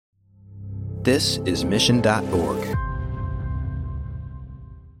This is Mission.org.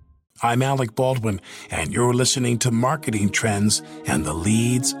 I'm Alec Baldwin, and you're listening to Marketing Trends and the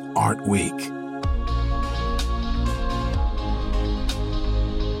Leads Aren't Weak.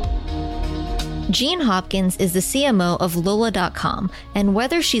 Jean Hopkins is the CMO of Lola.com, and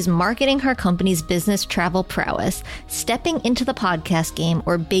whether she's marketing her company's business travel prowess, stepping into the podcast game,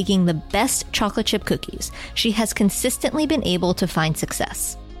 or baking the best chocolate chip cookies, she has consistently been able to find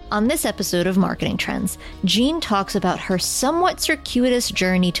success. On this episode of Marketing Trends, Jean talks about her somewhat circuitous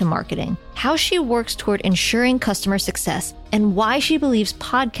journey to marketing, how she works toward ensuring customer success, and why she believes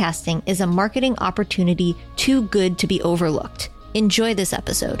podcasting is a marketing opportunity too good to be overlooked. Enjoy this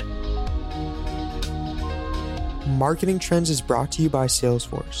episode. Marketing Trends is brought to you by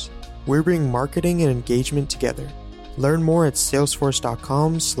Salesforce. We're bringing marketing and engagement together. Learn more at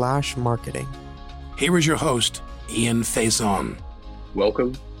salesforce.com/marketing. Here is your host, Ian Faison.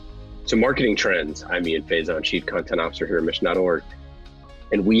 Welcome to Marketing Trends. I'm Ian Faison, Chief Content Officer here at Mission.org.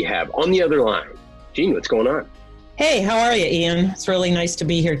 And we have on the other line, Jean, what's going on? Hey, how are you, Ian? It's really nice to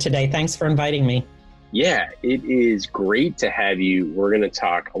be here today. Thanks for inviting me. Yeah, it is great to have you. We're going to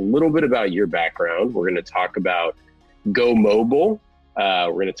talk a little bit about your background. We're going to talk about Go Mobile.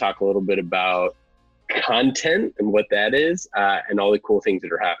 We're going to talk a little bit about content and what that is, and all the cool things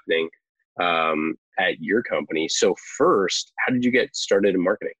that are happening at your company. So first, how did you get started in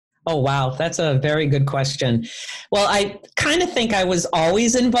marketing? Oh, wow. That's a very good question. Well, I kind of think I was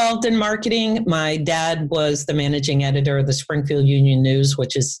always involved in marketing. My dad was the managing editor of the Springfield Union News,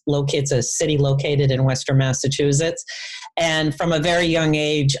 which is a city located in Western Massachusetts. And from a very young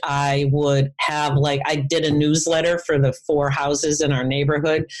age, I would have I did a newsletter for the 4 houses in our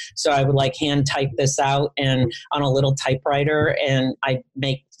neighborhood. So I would hand type this out and on a little typewriter, and I'd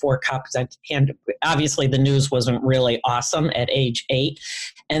make 4 copies. Obviously the news wasn't really awesome at age 8.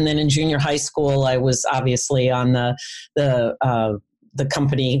 And then in junior high school, I was obviously on the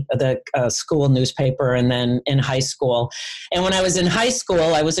company, the school newspaper, and then in high school. And when I was in high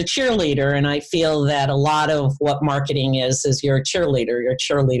school, I was a cheerleader. And I feel that a lot of what marketing is you're a cheerleader. You're a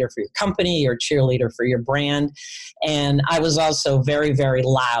cheerleader for your company, you're a cheerleader for your brand. And I was also very, very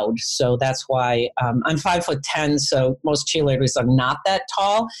loud. So that's why I'm 5'10", so most cheerleaders are not that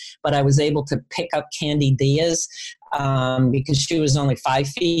tall, but I was able to pick up Candy Diaz because she was only 5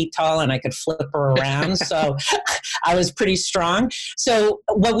 feet tall and I could flip her around. So I was pretty strong. So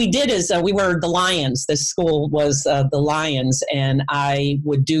what we did is we were the Lions. This school was the Lions, and I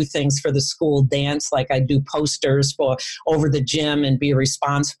would do things for the school dance, like I'd do posters over the gym and be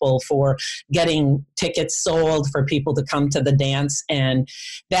responsible for getting tickets sold for people to come to the dance. And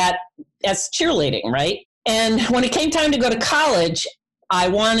that's cheerleading, right? And when it came time to go to college, I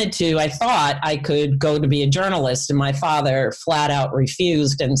thought I could go to be a journalist, and my father flat out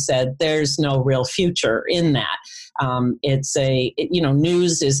refused and said, there's no real future in that.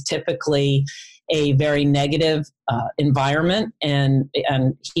 News is typically a very negative environment, and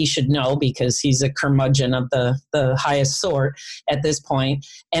he should know because he's a curmudgeon of the highest sort at this point.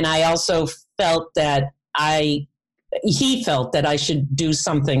 And I also felt that he felt that I should do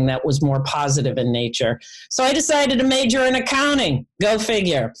something that was more positive in nature. So I decided to major in accounting. Go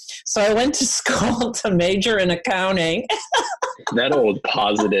figure. So I went to school to major in accounting. That old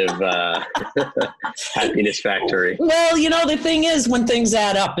positive happiness factory. Well, the thing is, when things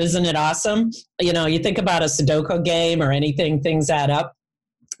add up, isn't it awesome? You think about a Sudoku game or anything, things add up.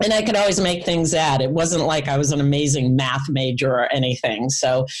 And I could always make things add. It wasn't like I was an amazing math major or anything.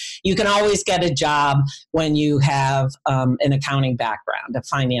 So you can always get a job when you have an accounting background, a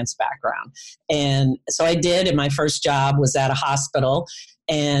finance background. And so I did, and my first job was at a hospital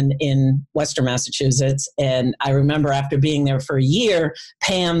and in Western Massachusetts. And I remember after being there for a year,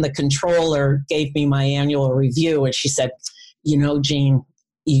 Pam, the controller, gave me my annual review, and she said, Jean,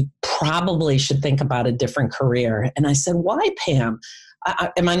 you probably should think about a different career. And I said, why, Pam?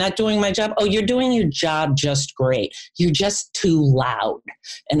 Am I not doing my job? Oh, you're doing your job just great. You're just too loud.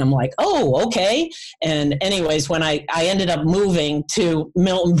 And I'm like, oh, okay. And anyways, when I ended up moving to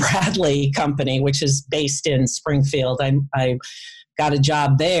Milton Bradley Company, which is based in Springfield, I got a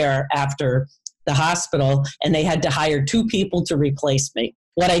job there after the hospital, and they had to hire 2 people to replace me.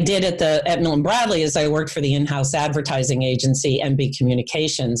 What I did at Milton Bradley is I worked for the in-house advertising agency, MB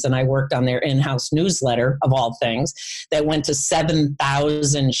Communications, and I worked on their in-house newsletter, of all things, that went to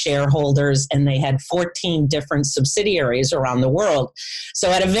 7,000 shareholders, and they had 14 different subsidiaries around the world.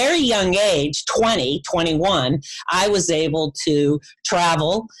 So at a very young age, 21, I was able to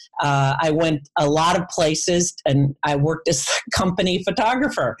travel. I went a lot of places, and I worked as a company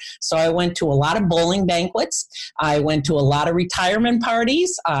photographer. So I went to a lot of bowling banquets. I went to a lot of retirement parties.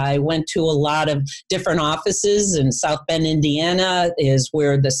 parties. I went to a lot of different offices. In South Bend, Indiana is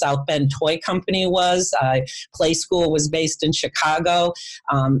where the South Bend Toy Company was. Play School was based in Chicago.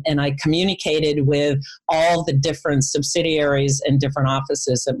 And I communicated with all the different subsidiaries and different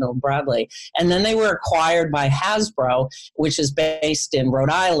offices at Milton Bradley. And then they were acquired by Hasbro, which is based in Rhode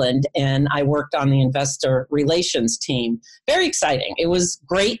Island. And I worked on the investor relations team. Very exciting. It was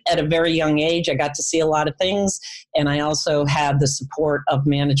great at a very young age. I got to see a lot of things. And I also had the support of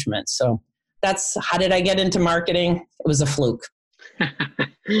management. So that's how did I get into marketing? It was a fluke.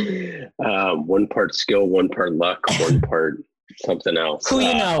 One part skill, one part luck, one part something else. Who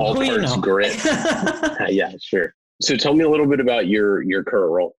you know? All Who parts you know? Grit. Yeah, sure. So tell me a little bit about your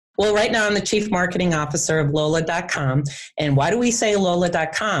current role. Well, right now I'm the Chief Marketing Officer of Lola.com. And why do we say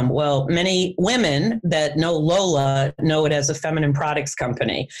Lola.com? Well, many women that know Lola know it as a feminine products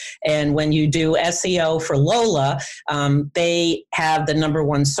company. And when you do SEO for Lola, they have the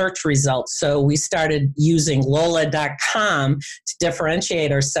 #1 search results. So we started using Lola.com to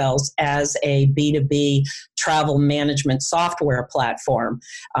differentiate ourselves as a B2B travel management software platform.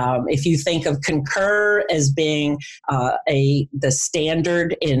 If you think of Concur as being the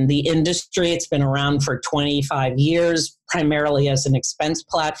standard in the industry, it's been around for 25 years, primarily as an expense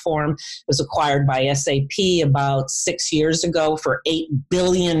platform. It was acquired by SAP about 6 years ago for $8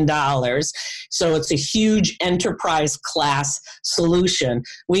 billion. So it's a huge enterprise class solution.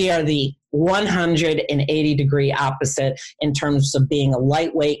 We are the 180-degree opposite in terms of being a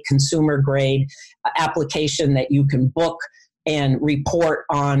lightweight consumer grade application that you can book and report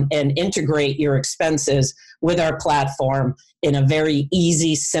on and integrate your expenses with our platform in a very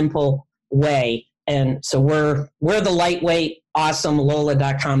easy, simple way. And so we're the lightweight, awesome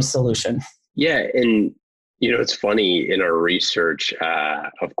Lola.com solution. Yeah, and it's funny in our research.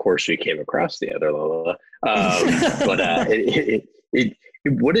 Of course, we came across the other Lola, but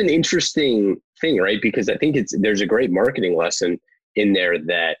what an interesting thing, right? Because I think there's a great marketing lesson in there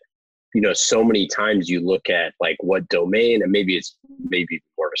that so many times you look at like what domain, and maybe it's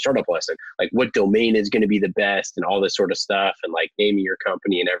more of a startup lesson, like what domain is going to be the best and all this sort of stuff, and like naming your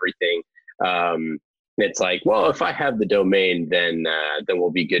company and everything. It's like, well, if I have the domain, then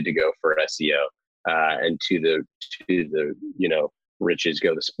we'll be good to go for SEO. And to the riches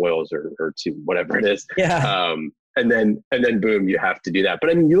go the spoils, or to whatever it is. Yeah. And then boom, you have to do that. But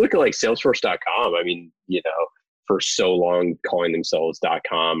I mean, you look at like Salesforce.com. I mean, for so long calling themselves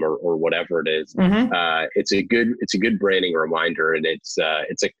 .com or whatever it is, it's a good branding reminder, and it's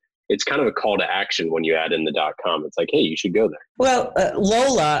kind of a call to action when you add in the .com. It's like, hey, you should go there. Well,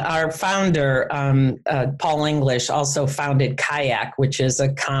 Lola, our founder, Paul English, also founded Kayak, which is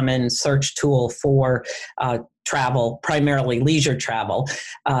a common search tool for travel, primarily leisure travel.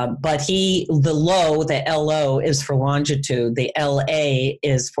 But the LO is for longitude, the LA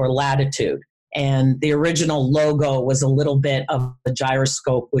is for latitude. And the original logo was a little bit of a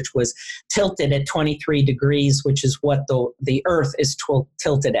gyroscope, which was tilted at 23 degrees, which is what the Earth is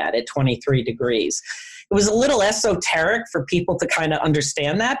tilted at 23 degrees. It was a little esoteric for people to kind of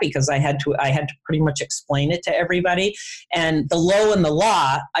understand that, because I had to pretty much explain it to everybody. And the low and the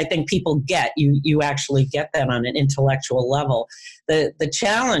law, I think people get. You actually get that on an intellectual level. The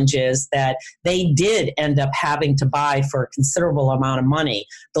challenge is that they did end up having to buy for a considerable amount of money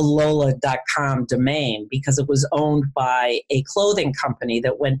the Lola.com domain, because it was owned by a clothing company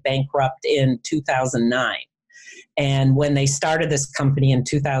that went bankrupt in 2009. And when they started this company in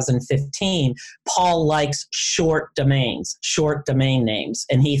 2015, Paul likes short domains, short domain names.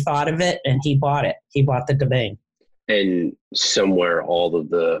 And he thought of it and he bought it. He bought the domain. And somewhere all of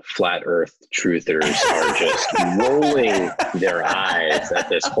the flat earth truthers are just rolling their eyes at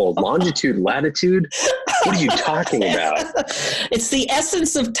this whole longitude, latitude. What are you talking about? It's the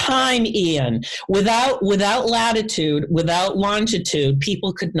essence of time, Ian. Without latitude, without longitude,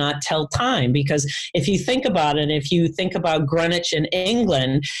 people could not tell time. Because if you think about it, if you think about Greenwich in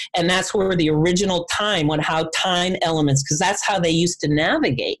England, and that's where the original time, how time elements, because that's how they used to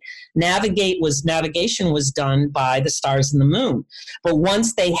navigate. Navigation was done by the stars and the moon. But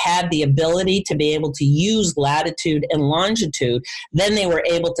once they had the ability to be able to use latitude and longitude, then they were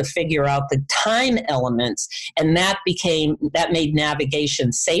able to figure out the time elements, and that made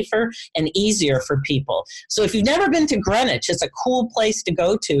navigation safer and easier for people. So if you've never been to Greenwich, it's a cool place to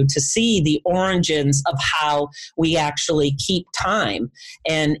go to see the origins of how we actually keep time.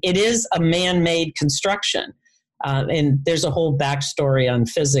 And it is a man-made construction. And there's a whole backstory on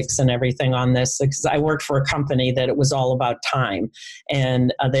physics and everything on this, because I worked for a company that it was all about time.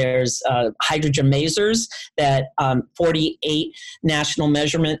 And there's hydrogen masers that 48 national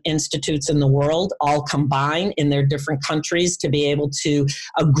measurement institutes in the world all combine in their different countries to be able to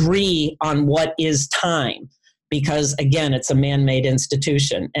agree on what is time. Because again, it's a man-made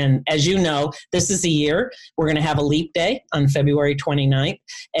institution. And as you know, this is a year. We're going to have a leap day on February 29th.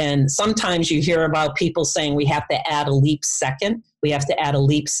 And sometimes you hear about people saying we have to add a leap second. We have to add a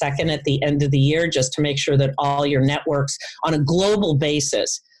leap second at the end of the year just to make sure that all your networks on a global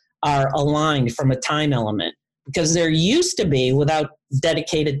basis are aligned from a time element. Because there used to be, without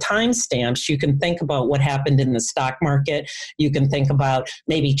dedicated timestamps, you can think about what happened in the stock market. You can think about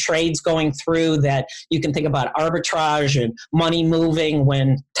maybe trades going through that. You can think about arbitrage and money moving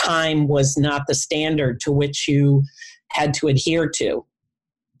when time was not the standard to which you had to adhere to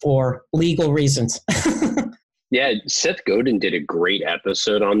for legal reasons. Yeah, Seth Godin did a great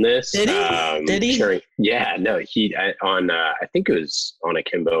episode on this. Did he? Did he? Sharing, yeah, no, I think it was on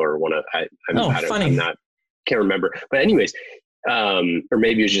Akimbo or one of. Funny. Can't remember, but anyways, or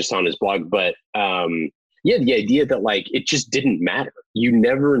maybe it was just on his blog. But yeah, the idea that like it just didn't matter. You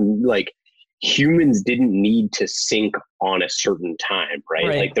never humans didn't need to sync on a certain time, right?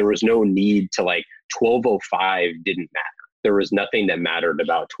 Like there was no need to 12:05 didn't matter. There was nothing that mattered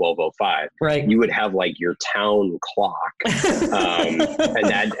about 12:05. Right. You would have your town clock, and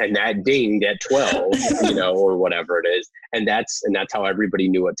that dinged at 12, or whatever it is, and that's how everybody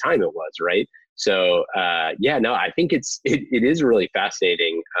knew what time it was, right? So I think it is a really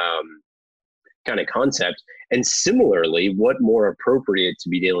fascinating kind of concept. And similarly, what more appropriate to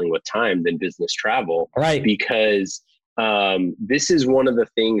be dealing with time than business travel? Right. Because this is one of the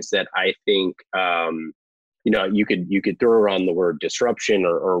things that I think you could throw around the word disruption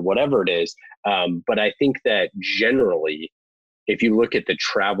or whatever it is, but I think that generally, if you look at the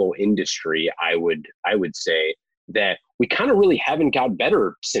travel industry, I would say that we kind of really haven't got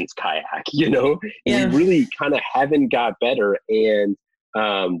better since kayak, Yeah. We really kind of haven't got better. And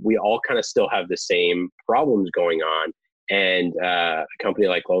we all kind of still have the same problems going on. And a company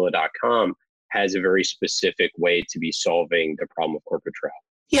like Lola.com has a very specific way to be solving the problem of corporate travel.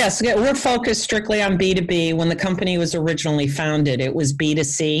 Yes, we're focused strictly on B2B. When the company was originally founded, it was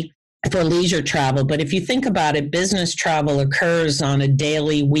B2C for leisure travel. But if you think about it, business travel occurs on a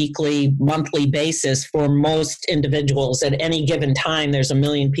daily, weekly, monthly basis for most individuals. At any given time, there's 1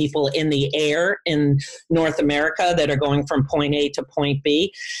 million people in the air in North America that are going from point A to point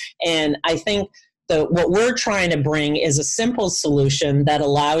B. And I think what we're trying to bring is a simple solution that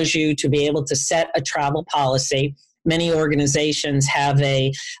allows you to be able to set a travel policy. Many organizations have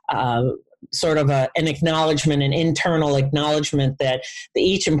a sort of an acknowledgement, an internal acknowledgement that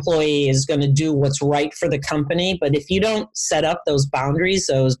each employee is going to do what's right for the company. But if you don't set up those boundaries,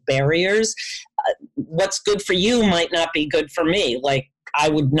 those barriers, what's good for you might not be good for me. Like, I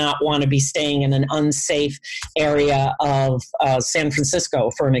would not want to be staying in an unsafe area of San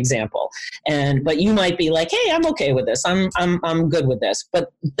Francisco, for an example. But you might be like, hey, I'm okay with this. I'm good with this.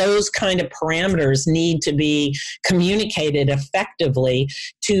 But those kind of parameters need to be communicated effectively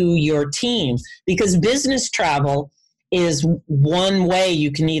to your team, because business travel is one way you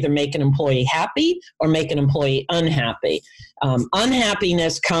can either make an employee happy or make an employee unhappy.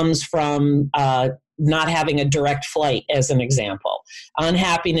 Unhappiness comes from not having a direct flight, as an example.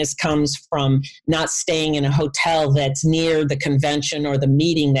 Unhappiness comes from not staying in a hotel that's near the convention or the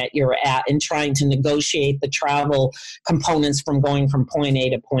meeting that you're at and trying to negotiate the travel components from going from point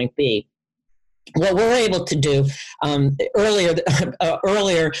A to point B. What we're able to do,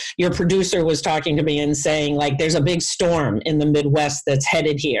 earlier, your producer was talking to me and saying, there's a big storm in the Midwest that's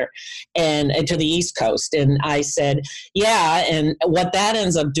headed here and to the East Coast. And I said, yeah. And what that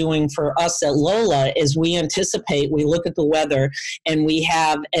ends up doing for us at Lola is we look at the weather, and we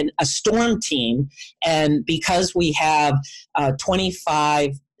have a storm team. And because we have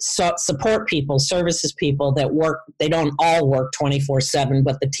 25 support people, services people that work, they don't all work 24/7,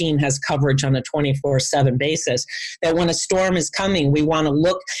 but the team has coverage on a 24/7 basis, that when a storm is coming, we want to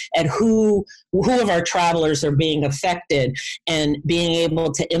look at who of our travelers are being affected and being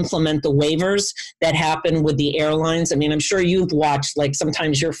able to implement the waivers that happen with the airlines. I mean, I'm sure you've watched,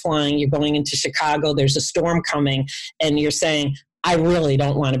 sometimes you're flying, you're going into Chicago, there's a storm coming, and you're saying, I really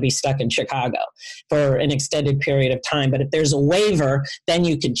don't want to be stuck in Chicago for an extended period of time. But if there's a waiver, then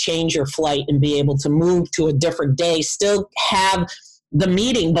you can change your flight and be able to move to a different day, still have the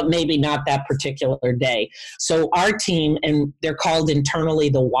meeting, but maybe not that particular day. So our team, and they're called internally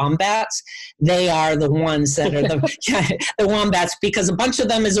the Wombats, they are the ones that are the Wombats, because a bunch of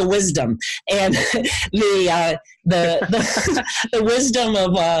them is a wisdom. And the wisdom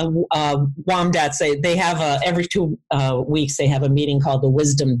of Wombats, they have every 2 weeks they have a meeting called the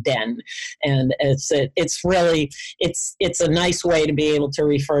Wisdom Den, and it's really a nice way to be able to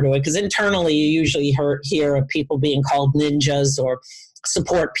refer to it, because internally you usually hear of people being called ninjas or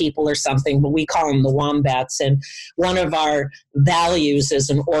support people or something, but we call them the Wombats. And one of our values as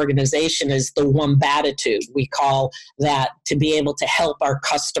an organization is the Wombatitude. We call that to be able to help our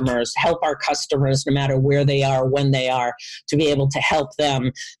customers no matter where they are, when they are, to be able to help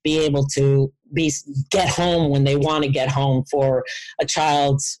them be able to get home when they want to get home for a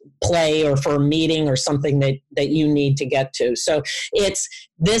child's play or for a meeting or something that you need to get to. So it's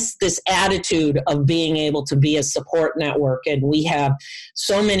this attitude of being able to be a support network. And we have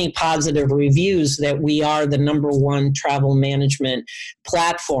so many positive reviews that we are the #1 travel management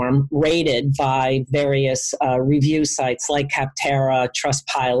platform rated by various review sites like Capterra,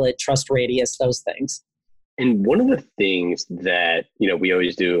 Trustpilot, TrustRadius, those things. And one of the things that, we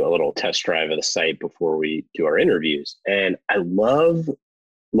always do a little test drive of the site before we do our interviews. And I love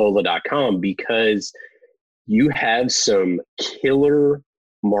Lola.com because you have some killer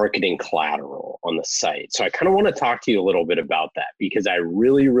marketing collateral on the site. So I kind of want to talk to you a little bit about that, because I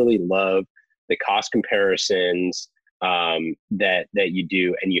really, really love the cost comparisons that you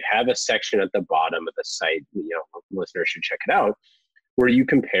do. And you have a section at the bottom of the site, listeners should check it out, where you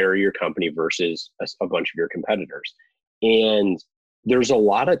compare your company versus a bunch of your competitors. And there's a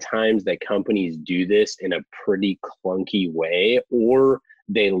lot of times that companies do this in a pretty clunky way, or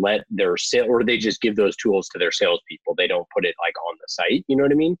they let their or they just give those tools to their salespeople. They don't put it like on the site. You know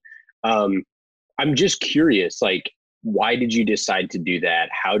what I mean? I'm just curious, like, why did you decide to do that?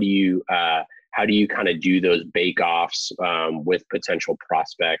 How do you kind of do those bake-offs with potential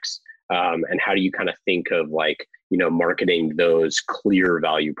prospects? And how do you kind of think of marketing those clear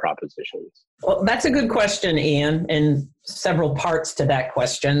value propositions? Well, that's a good question, Ian, and several parts to that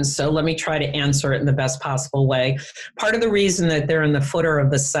question. So let me try to answer it in the best possible way. Part of the reason that they're in the footer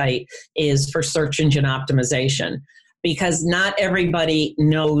of the site is for search engine optimization, because not everybody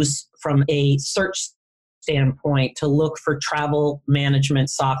knows from a search standpoint to look for travel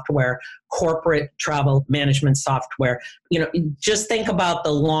management software, corporate travel management software. Just think about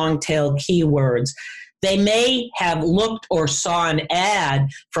the long tail keywords. They may have looked or saw an ad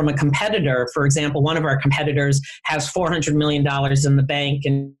from a competitor. For example, one of our competitors has $400 million in the bank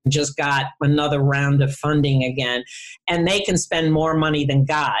and just got another round of funding again, and they can spend more money than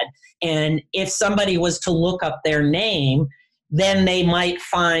God. And if somebody was to look up their name, then they might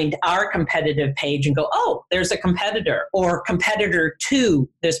find our competitive page and go, oh, there's a competitor or competitor to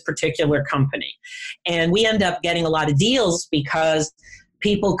this particular company. And we end up getting a lot of deals because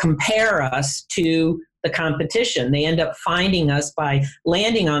people compare us to the competition. They end up finding us by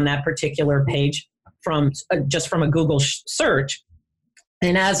landing on that particular page from a Google search.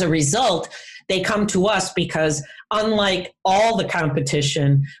 And as a result, they come to us because unlike all the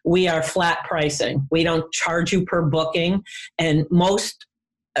competition, we are flat pricing. We don't charge you per booking, and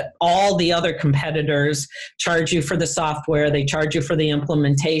all the other competitors charge you for the software, they charge you for the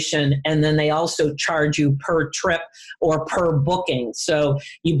implementation, and then they also charge you per trip or per booking. So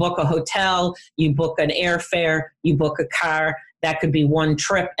you book a hotel, you book an airfare, you book a car, that could be one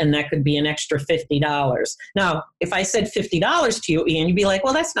trip, and that could be an extra $50. Now, if I said $50 to you, Ian, you'd be like,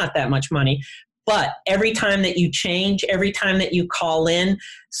 well, that's not that much money. But every time that you change, every time that you call in,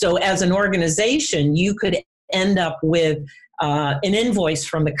 so as an organization, you could end up with an invoice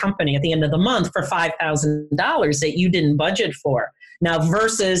from the company at the end of the month for $5,000 that you didn't budget for. Now,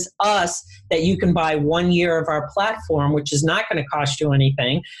 versus us, that you can buy 1 year of our platform, which is not going to cost you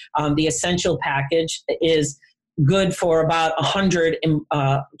anything. The Essential package is good for about 100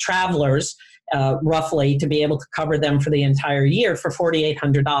 travelers, roughly, to be able to cover them for the entire year for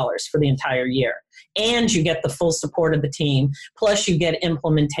 $4,800 for the entire year. And you get the full support of the team, plus you get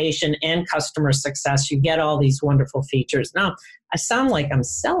implementation and customer success. You get all these wonderful features. Now, I sound like I'm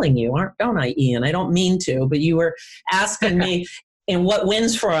selling you, don't I, Ian? I don't mean to, but you were asking me, and what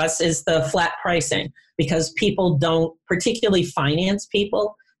wins for us is the flat pricing, because people don't, particularly finance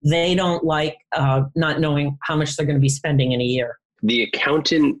people, they don't like not knowing how much they're going to be spending in a year. The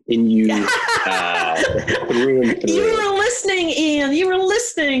accountant in you through and through. You were listening, Ian. You were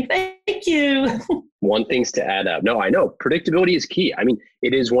listening. Thank you. Want things to add up. No, I know. Predictability is key. I mean,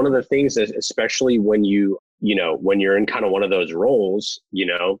 it is one of the things that, especially when you when you're in kind of one of those roles,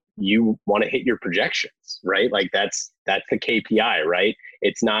 you want to hit your projections, right? Like that's the KPI, right?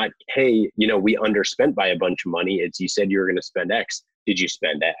 It's not, hey, we underspent by a bunch of money. It's, you said you were going to spend X. Did you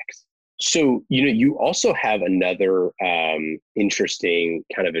spend X? So, you also have another interesting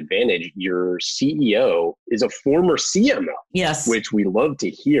kind of advantage. Your CEO is a former CMO. Yes. Which we love to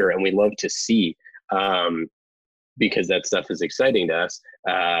hear and we love to see because that stuff is exciting to us.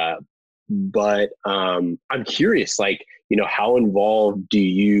 But I'm curious, how involved do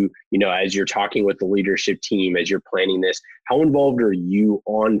you, as you're talking with the leadership team, as you're planning this, how involved are you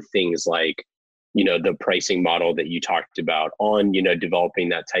on things like, the pricing model that you talked about, on, developing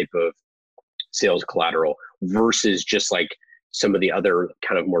that type of sales collateral versus just like some of the other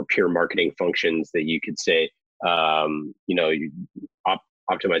kind of more pure marketing functions that you could say,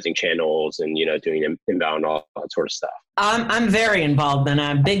 optimizing channels and, doing inbound, all that sort of stuff? I'm very involved, and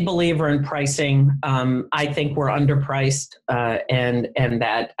I'm a big believer in pricing. I think we're underpriced, and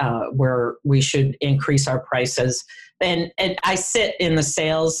that we should increase our prices. And I sit in the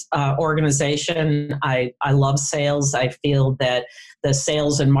sales organization. I love sales. I feel that the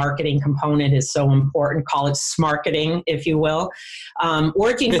sales and marketing component is so important. Call it smarketing, if you will.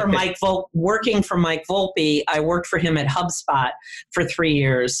 Working for Mike Volpe, I worked for him at HubSpot for 3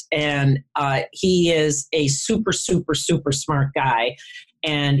 years, and he is a super, super, super smart guy.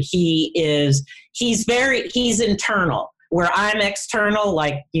 And he's internal. Where I'm external,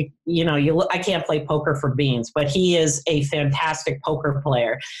 like I can't play poker for beans, but he is a fantastic poker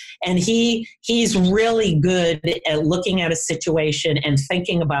player, and he's really good at looking at a situation and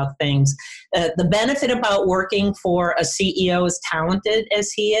thinking about things. The benefit about working for a CEO as talented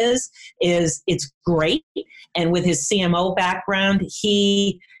as he is it's great, and with his CMO background,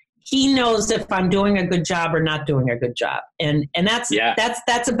 he knows if I'm doing a good job or not doing a good job. And that's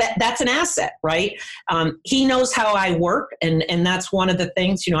an asset, right? He knows how I work. And that's one of the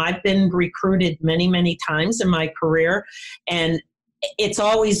things, I've been recruited many, many times in my career, and it's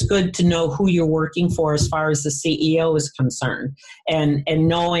always good to know who you're working for as far as the CEO is concerned, and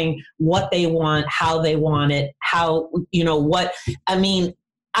knowing what they want, how they want it,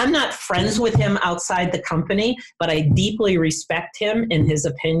 I'm not friends with him outside the company, but I deeply respect him and his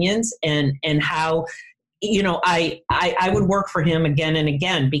opinions, and how, I would work for him again and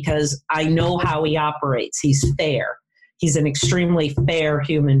again because I know how he operates. He's fair. He's an extremely fair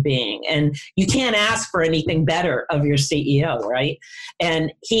human being, and you can't ask for anything better of your CEO, right?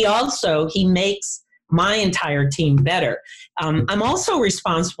 And he makes my entire team better. I'm also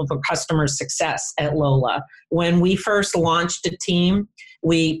responsible for customer success at Lola. When we first launched a team,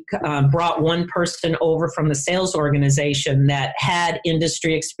 we brought one person over from the sales organization that had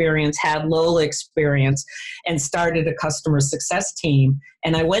industry experience, had Lola experience, and started a customer success team.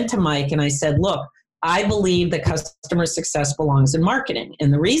 And I went to Mike and I said, look, I believe that customer success belongs in marketing.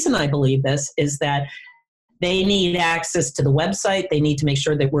 And the reason I believe this is that they need access to the website. They need to make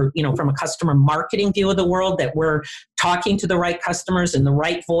sure that we're, from a customer marketing view of the world, that we're talking to the right customers in the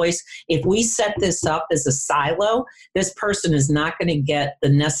right voice. If we set this up as a silo, this person is not going to get the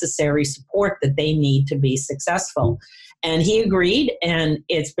necessary support that they need to be successful. And he agreed, and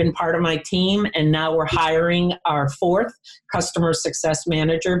it's been part of my team. And now we're hiring our fourth customer success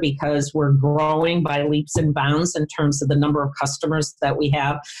manager because we're growing by leaps and bounds in terms of the number of customers that we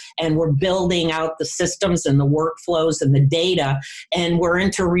have. And we're building out the systems and the workflows and the data, and we're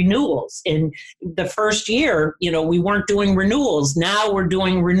into renewals. In the first year, we weren't doing renewals. Now we're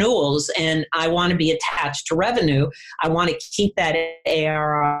doing renewals, and I want to be attached to revenue. I want to keep that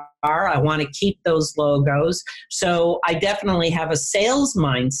ARR. I want to keep those logos. So I definitely have a sales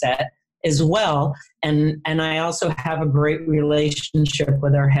mindset as well. And I also have a great relationship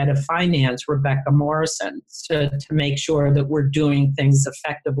with our head of finance, Rebecca Morrison, to make sure that we're doing things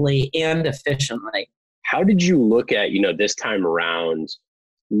effectively and efficiently. How did you look at, this time around,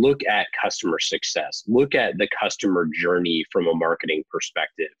 look at customer success, look at the customer journey from a marketing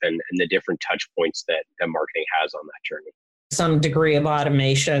perspective and the different touch points that marketing has on that journey? Some degree of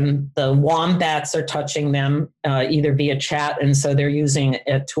automation. The wombats are touching them either via chat, and so they're using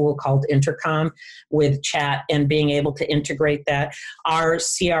a tool called Intercom with chat and being able to integrate that. Our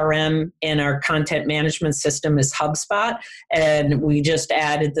CRM and our content management system is HubSpot, and we just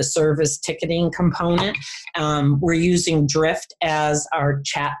added the service ticketing component. We're using Drift as our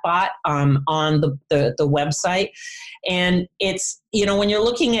chatbot on the website. And it's, when you're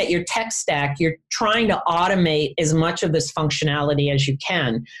looking at your tech stack, you're trying to automate as much of this functionality as you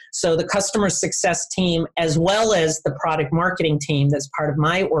can. So the customer success team, as well as the product marketing team that's part of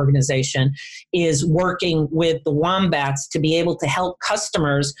my organization, is working with the wombats to be able to help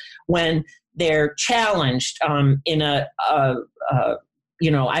customers when they're challenged in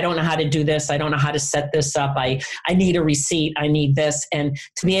I don't know how to do this. I don't know how to set this up. I need a receipt. I need this. And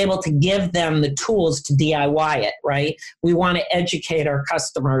to be able to give them the tools to DIY it, right? We want to educate our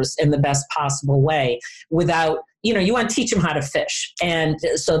customers in the best possible way without, you want to teach them how to fish, and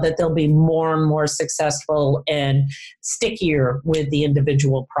so that they'll be more and more successful and stickier with the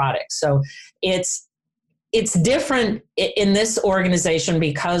individual products. So it's different in this organization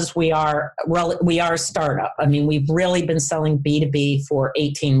because we are a startup. I mean, we've really been selling B2B for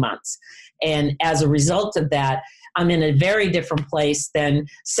 18 months. And as a result of that, I'm in a very different place than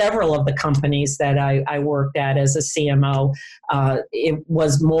several of the companies that I worked at as a CMO. It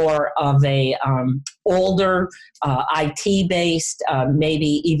was more of a older IT-based,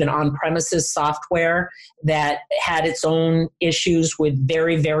 maybe even on-premises software that had its own issues with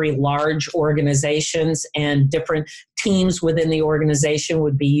very, very large organizations, and different teams within the organization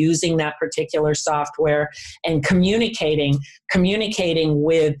would be using that particular software and communicating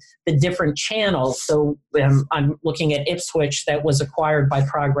with the different channels. So I'm looking at Ipswitch, that was acquired by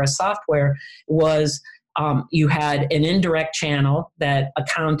Progress Software, was you had an indirect channel that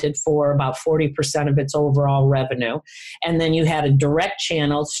accounted for about 40% of its overall revenue. And then you had a direct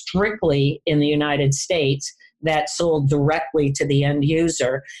channel strictly in the United States that sold directly to the end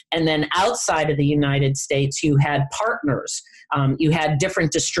user. And then outside of the United States, you had partners. You had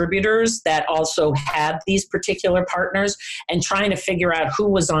different distributors that also had these particular partners, and trying to figure out who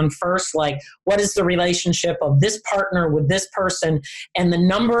was on first, like what is the relationship of this partner with this person, and the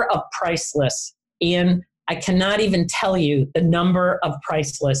number of price lists. Ian, I cannot even tell you the number of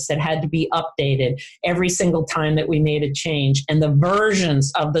price lists that had to be updated every single time that we made a change, and the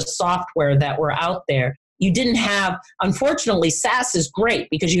versions of the software that were out there. You didn't have, unfortunately, SaaS is great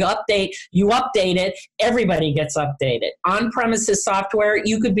because you update it, everybody gets updated. On-premises software,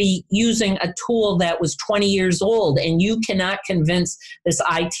 you could be using a tool that was 20 years old, and you cannot convince this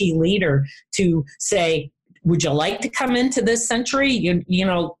IT leader to say, would you like to come into this century?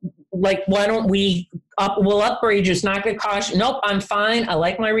 Why don't we'll upgrade you. It's not going to cost you. Nope, I'm fine. I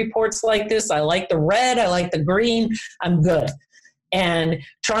like my reports like this. I like the red. I like the green. I'm good. And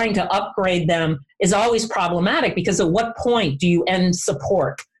trying to upgrade them is always problematic, because at what point do you end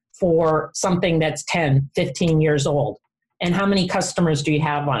support for something that's 10, 15 years old? And how many customers do you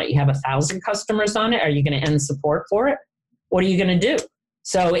have on it? You have 1,000 customers on it. Are you going to end support for it? What are you going to do?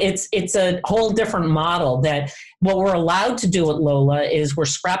 So it's a whole different model. That what we're allowed to do at Lola is we're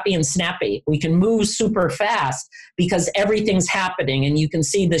scrappy and snappy. We can move super fast because everything's happening, and you can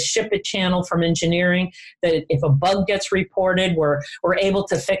see the ship it channel from engineering, that if a bug gets reported, we're able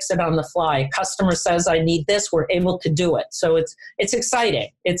to fix it on the fly. Customer says, I need this, we're able to do it. So it's exciting.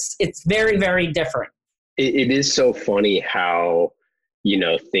 It's very, very different. It is so funny how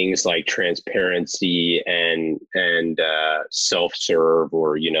things like transparency and self-serve,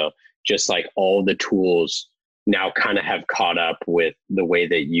 or, just like all the tools now kind of have caught up with the way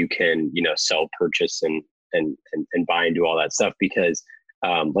that you can, sell, purchase, and buy and do all that stuff. Because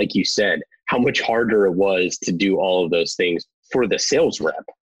like you said, how much harder it was to do all of those things for the sales rep,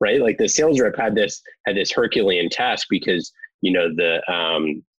 right? Like the sales rep had this Herculean task, because,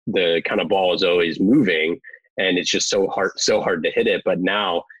 the kind of ball is always moving, and it's just so hard to hit it. But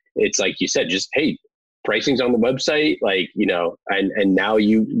now it's like you said, just, hey, pricing's on the website, and now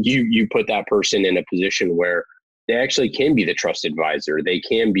you put that person in a position where they actually can be the trust advisor. They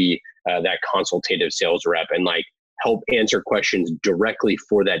can be that consultative sales rep, and help answer questions directly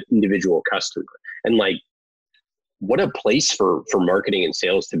for that individual customer. And what a place for marketing and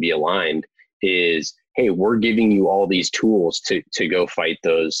sales to be aligned is, hey, we're giving you all these tools to go fight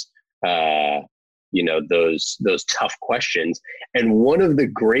those those tough questions. And one of the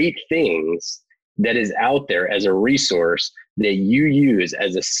great things that is out there as a resource that you use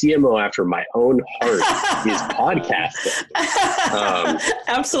as a CMO after my own heart is podcasting.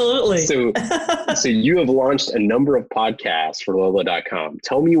 Absolutely. So you have launched a number of podcasts for Lola.com.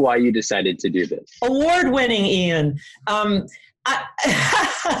 Tell me why you decided to do this. Award-winning, Ian. I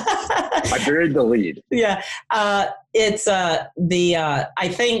buried the lead. Yeah. It's I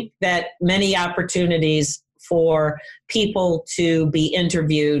think that many opportunities for people to be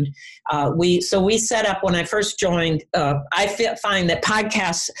interviewed. We set up, when I first joined, I find that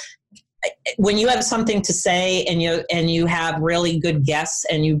podcasts, when you have something to say and you have really good guests,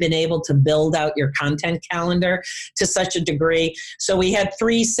 and you've been able to build out your content calendar to such a degree. So we had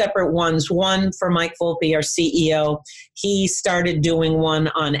 3 separate ones. One for Mike Volpe, our CEO. He started doing one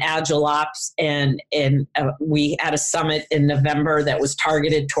on Agile Ops, and we had a summit in November that was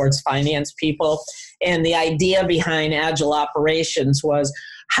targeted towards finance people. And the idea behind Agile Operations was,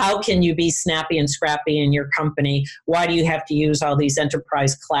 how can you be snappy and scrappy in your company? Why do you have to use all these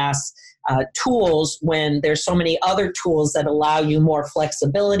enterprise class tools when there's so many other tools that allow you more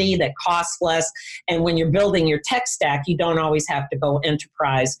flexibility, that cost less? And when you're building your tech stack, you don't always have to go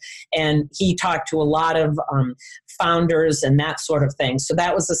enterprise. And he talked to a lot of founders and that sort of thing. So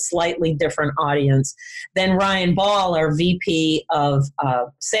that was a slightly different audience. Then Ryan Ball, our VP of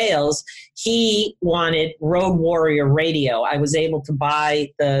sales, he wanted Road Warrior Radio. I was able to buy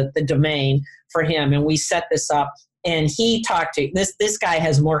the domain for him, and we set this up. And he talked to this guy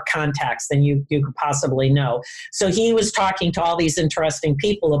has more contacts than you could possibly know. So he was talking to all these interesting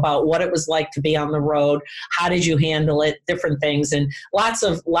people about what it was like to be on the road. How did you handle it? Different things, and lots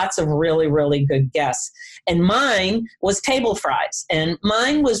of really, really good guests. And mine was Table Fries, and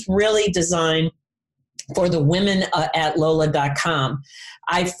mine was really designed for the women at Lola.com.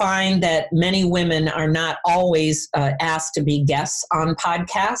 I find that many women are not always asked to be guests on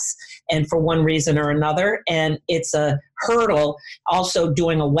podcasts, and for one reason or another. And it's a hurdle also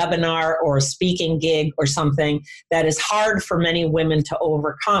doing a webinar or a speaking gig or something that is hard for many women to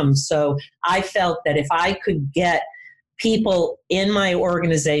overcome. So I felt that if I could get people in my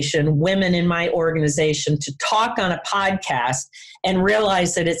organization, women in my organization, to talk on a podcast and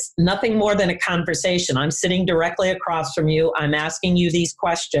realize that it's nothing more than a conversation. I'm sitting directly across from you. I'm asking you these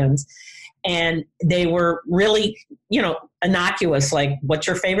questions. And they were really, innocuous, like, what's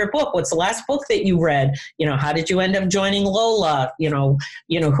your favorite book? What's the last book that you read? How did you end up joining Lola?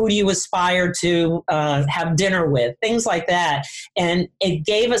 Who do you aspire to have dinner with? Things like that. And it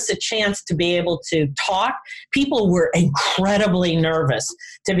gave us a chance to be able to talk. People were incredibly nervous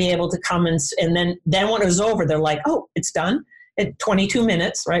to be able to come and then when it was over, they're like, oh, it's done. At 22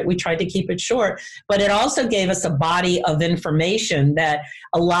 minutes, right? We tried to keep it short, but it also gave us a body of information that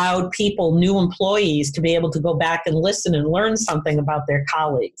allowed people, new employees, to be able to go back and listen and learn something about their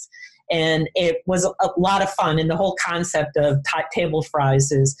colleagues. And it was a lot of fun. And the whole concept of Table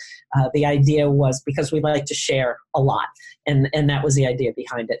Fries is the idea was because we like to share a lot. And that was the idea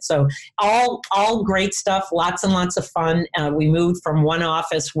behind it. So all great stuff, lots and lots of fun. We moved from one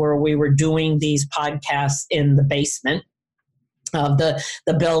office where we were doing these podcasts in the basement of the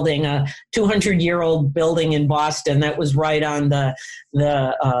building, a 200-year-old building in Boston that was right on the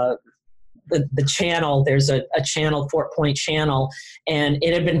channel. There's a channel, Fort Point Channel, and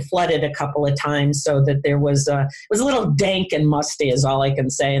it had been flooded a couple of times, so that it was a little dank and musty, is all I can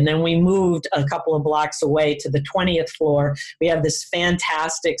say. And then we moved a couple of blocks away to the 20th floor. We have this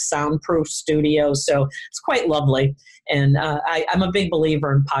fantastic soundproof studio, so it's quite lovely. And I'm a big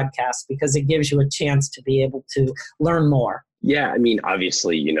believer in podcasts because it gives you a chance to be able to learn more. Yeah, I mean,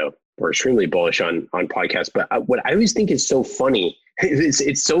 obviously, we're extremely bullish on podcasts, but what I always think is so funny,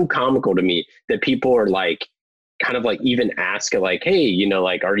 it's so comical to me that people are like, kind of like even ask like, hey,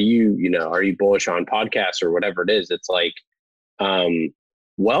 are you bullish on podcasts or whatever it is? It's like,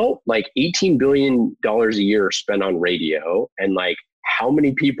 well, like $18 billion a year spent on radio, and like, how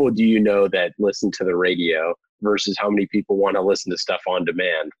many people do you know that listen to the radio versus how many people want to listen to stuff on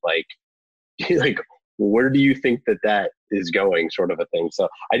demand? Like, where do you think that is going, sort of a thing? So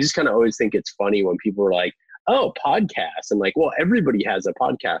I just kind of always think it's funny when people are like, oh, podcasts. And like, well, everybody has a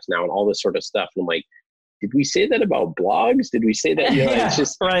podcast now and all this sort of stuff. And I'm like, did we say that about blogs? Did we say that? Yeah, it's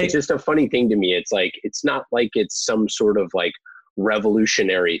just, right. It's just a funny thing to me. It's like, it's not like it's some sort of like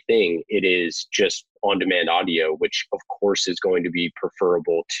revolutionary thing. It is just on-demand audio, which of course is going to be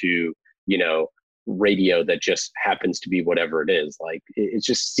preferable to, radio that just happens to be whatever it is. Like, it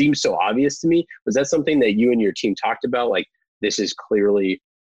just seems so obvious to me. Was that something that you and your team talked about? Like, this is clearly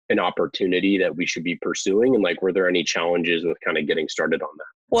an opportunity that we should be pursuing. And like, were there any challenges with kind of getting started on that?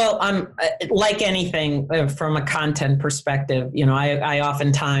 Well, like anything from a content perspective, I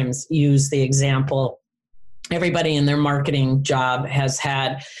oftentimes use the example. Everybody in their marketing job has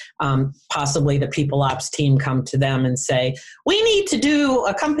had possibly the people ops team come to them and say, we need to do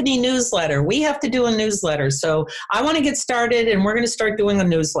a company newsletter. We have to do a newsletter. So I want to get started and we're going to start doing a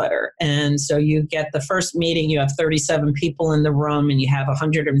newsletter. And so you get the first meeting, you have 37 people in the room and you have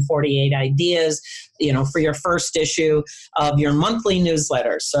 148 ideas, for your first issue of your monthly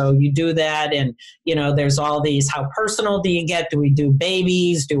newsletter. So you do that and, there's all these, how personal do you get? Do we do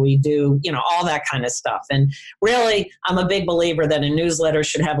babies? Do we do, all that kind of stuff? And really, I'm a big believer that a newsletter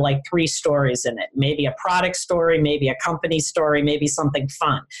should have like 3 stories in it. Maybe a product story, maybe a company story, maybe something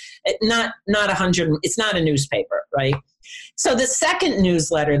fun. Not 100, it's not a newspaper, right? So the second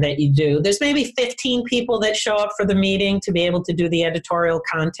newsletter that you do, there's maybe 15 people that show up for the meeting to be able to do the editorial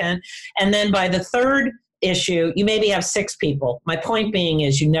content. And then by the third issue, you maybe have 6 people. My point being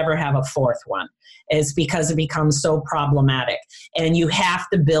is you never have a 4th one. Is because it becomes so problematic. And you have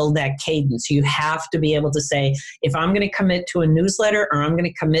to build that cadence. You have to be able to say, if I'm going to commit to a newsletter or I'm going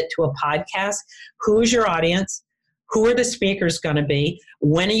to commit to a podcast, who's your audience? Who are the speakers going to be?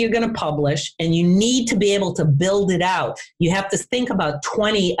 When are you going to publish? And you need to be able to build it out. You have to think about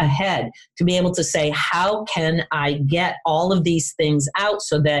 20 ahead to be able to say, how can I get all of these things out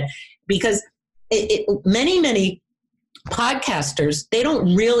so that, because many podcasters, they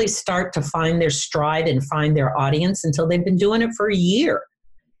don't really start to find their stride and find their audience until they've been doing it for a year.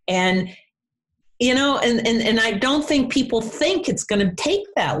 And, you know, and I don't think people think it's going to take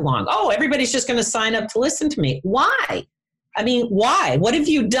that long. Oh, everybody's just going to sign up to listen to me. Why? I mean, why? What have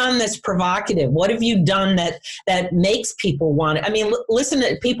you done that's provocative? What have you done that makes people want it? I mean, listen,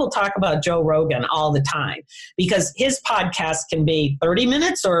 people talk about Joe Rogan all the time because his podcast can be 30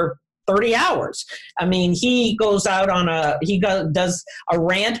 minutes or 30 hours. I mean, he goes out on does a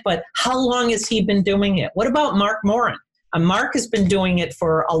rant, but how long has he been doing it? What about Mark Moran? Mark has been doing it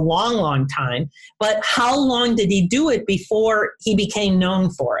for a long, long time, but how long did he do it before he became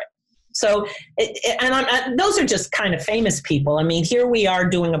known for it? So, those are just kind of famous people. I mean, here we are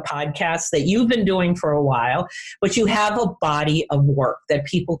doing a podcast that you've been doing for a while, but you have a body of work that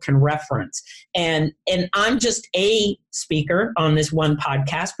people can reference. And I'm just a speaker on this one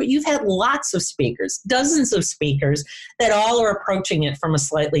podcast, but you've had lots of speakers, dozens of speakers that all are approaching it from a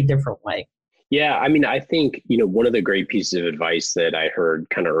slightly different way. Yeah, I mean, I think, you know, one of the great pieces of advice that I heard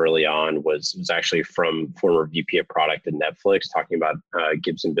kind of early on was actually from former VP of product at Netflix talking about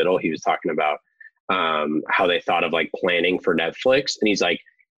Gibson Biddle. He was talking about how they thought of like planning for Netflix. And he's like,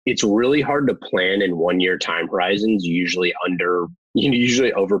 it's really hard to plan in 1-year time horizons, usually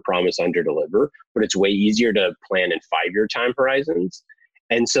overpromise, underdeliver, but it's way easier to plan in 5-year time horizons.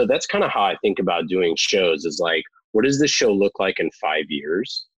 And so that's kind of how I think about doing shows is like, what does this show look like in 5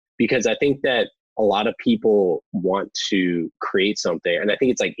 years? Because I think that a lot of people want to create something. And I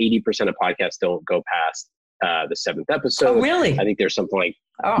think it's like 80% of podcasts don't go past the 7th episode. Oh, really? I think there's something like,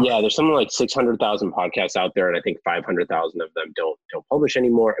 there's something like 600,000 podcasts out there. And I think 500,000 of them don't publish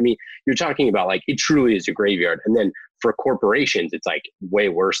anymore. I mean, you're talking about like, it truly is a graveyard. And then for corporations, it's like way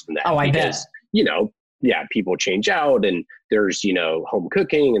worse than that. Oh, I bet. You know, yeah, people change out and there's, you know, home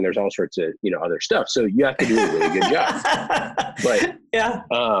cooking and there's all sorts of, you know, other stuff. So you have to do a really good job. But yeah.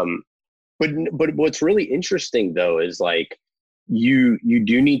 But what's really interesting though is like you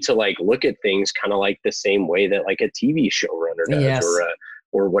do need to like look at things kind of like the same way that like a TV showrunner does. Yes.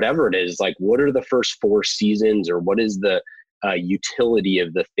 or whatever it is. Like, what are the first 4 seasons, or what is the utility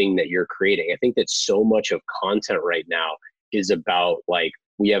of the thing that you're creating? I think that so much of content right now is about like,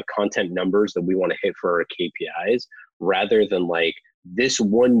 we have content numbers that we want to hit for our KPIs, rather than like this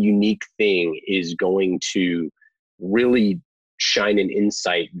one unique thing is going to really shine an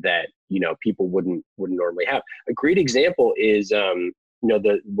insight that, you know, people wouldn't normally have. A great example is, you know,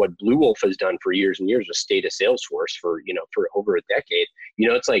 what Blue Wolf has done for years and years with State of Salesforce for over a decade. You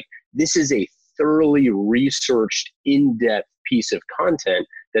know, it's like, this is a thoroughly researched, in-depth piece of content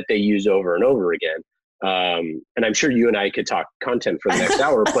that they use over and over again. And I'm sure you and I could talk content for the next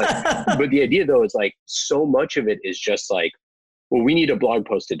hour, but the idea though is like, so much of it is just like, well, we need a blog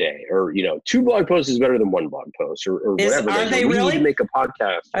post a day, or, you know, 2 blog posts is better than 1 blog post, or whatever. Are they really? We need to make a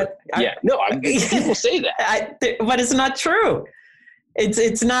podcast. People say that. But it's not true.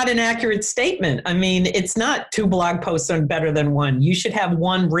 It's not an accurate statement. I mean, it's not 2 blog posts are better than 1. You should have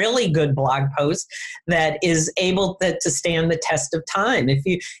 1 really good blog post that is able to stand the test of time.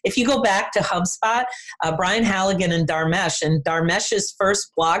 If you go back to HubSpot, Brian Halligan and Dharmesh's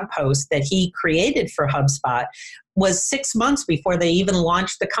first blog post that he created for HubSpot was 6 months before they even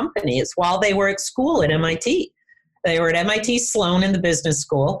launched the company. It's while they were at school at MIT. They were at MIT Sloan in the business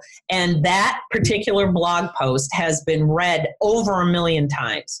school, and that particular blog post has been read over 1 million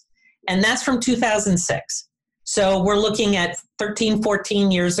times. And that's from 2006. So we're looking at 13, 14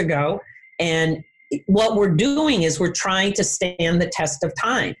 years ago, and what we're doing is we're trying to stand the test of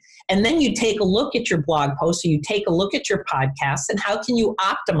time. And then you take a look at your blog posts, or you take a look at your podcasts, and how can you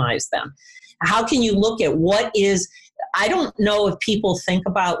optimize them? How can you look at what is, I don't know if people think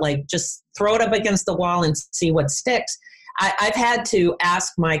about like just throw it up against the wall and see what sticks. I've had to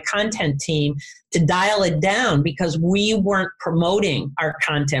ask my content team to dial it down because we weren't promoting our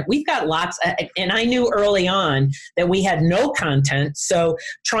content. We've got lots, and I knew early on that we had no content. So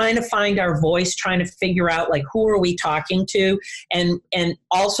trying to find our voice, trying to figure out like who are we talking to, and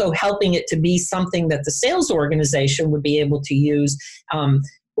also helping it to be something that the sales organization would be able to use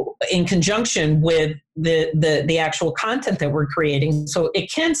in conjunction with the actual content that we're creating, so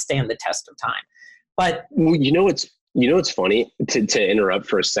it can stand the test of time. But it's funny to interrupt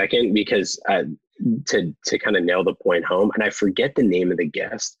for a second, because to kind of nail the point home, and I forget the name of the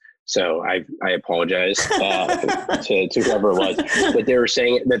guest, so I apologize to whoever it was, but they were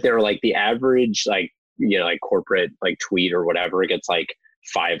saying that they were like the average like corporate like tweet or whatever gets like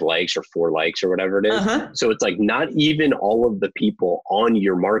 5 likes or 4 likes or whatever it is. So it's like not even all of the people on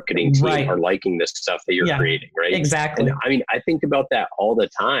your marketing team are liking this stuff that you're creating, right? Exactly. And I mean, I think about that all the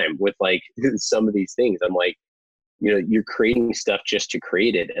time with like some of these things. I'm like, you're creating stuff just to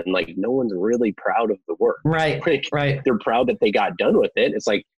create it, and like no one's really proud of the work. Right. Like, right. They're proud that they got done with it. It's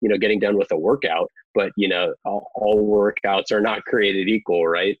like, getting done with a workout, but all workouts are not created equal,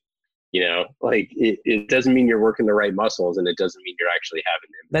 right? Like it doesn't mean you're working the right muscles, and it doesn't mean you're actually having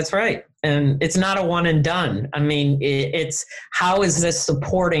them. That's right. And it's not a one and done. I mean, it's how is this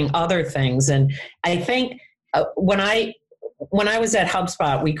supporting other things? And I think when I was at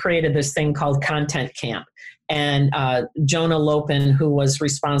HubSpot, we created this thing called Content Camp. And Jonah Lopin, who was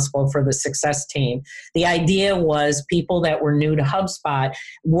responsible for the success team, the idea was people that were new to HubSpot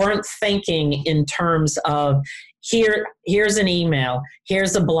weren't thinking in terms of here's an email,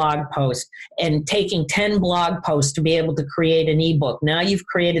 here's a blog post, and taking 10 blog posts to be able to create an ebook. Now you've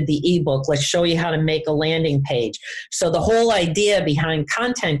created the ebook. Let's show you how to make a landing page. So the whole idea behind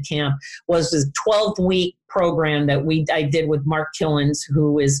Content Camp was this 12-week program that I did with Mark Killens,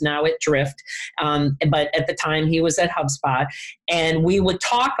 who is now at Drift, but at the time he was at HubSpot, and we would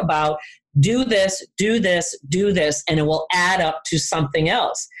talk about do this, and it will add up to something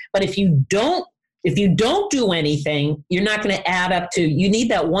else. But if you don't do anything, you're not going to add up to, you need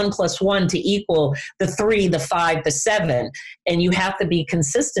that 1 + 1 to equal the 3, the 5, the 7. And you have to be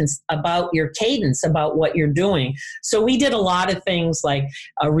consistent about your cadence, about what you're doing. So we did a lot of things like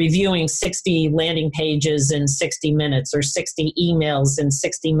reviewing 60 landing pages in 60 minutes or 60 emails in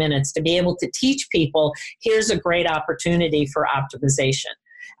 60 minutes to be able to teach people, here's a great opportunity for optimization.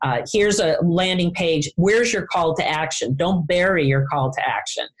 Here's a landing page. Where's your call to action? Don't bury your call to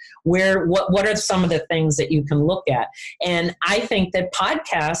action. What are some of the things that you can look at? And I think that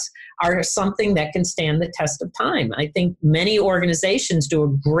podcasts are something that can stand the test of time. I think many organizations do a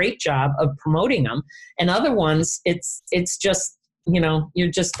great job of promoting them, and other ones, it's just, you're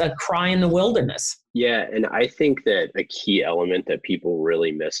just a cry in the wilderness. Yeah. And I think that a key element that people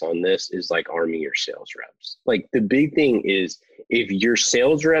really miss on this is like arming your sales reps. Like the big thing is if your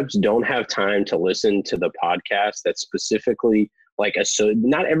sales reps don't have time to listen to the podcast that's specifically like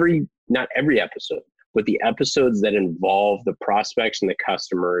not every episode, but the episodes that involve the prospects and the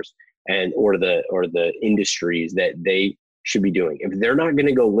customers and or the industries that they should be doing. If they're not going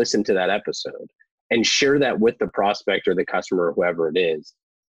to go listen to that episode and share that with the prospect or the customer or whoever it is,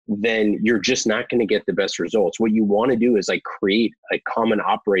 then you're just not going to get the best results. What you want to do is like create a common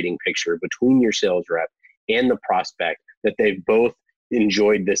operating picture between your sales rep and the prospect that they've both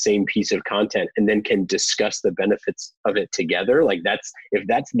enjoyed the same piece of content and then can discuss the benefits of it together. Like if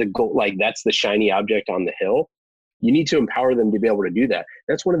that's the goal, like that's the shiny object on the hill, you need to empower them to be able to do that.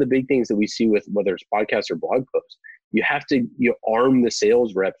 That's one of the big things that we see with whether it's podcasts or blog posts. You have to arm the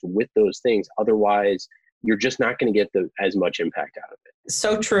sales reps with those things. Otherwise, you're just not going to get as much impact out of it.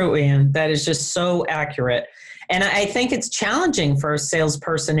 So true, Ian. That is just so accurate. And I think it's challenging for a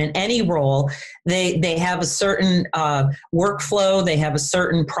salesperson in any role. They have a certain workflow. They have a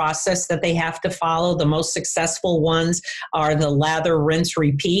certain process that they have to follow. The most successful ones are the lather, rinse,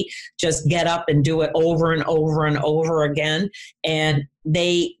 repeat. Just get up and do it over and over and over again. And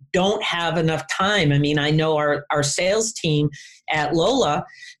they don't have enough time. I mean, I know our sales team at Lola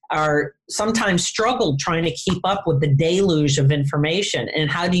are sometimes struggled trying to keep up with the deluge of information. And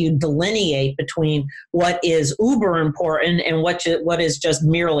how do you delineate between what is uber important and what is just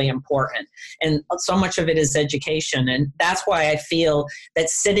merely important? And so much of it is education. And that's why I feel that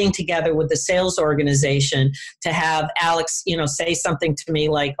sitting together with the sales organization to have Alex, say something to me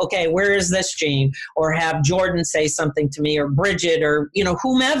like, okay, where is this, Gene? Or have Jordan say something to me, or Bridget, or,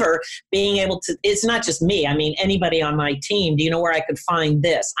 whomever, being able to, it's not just me. I mean, anybody on my team, do you know where I could find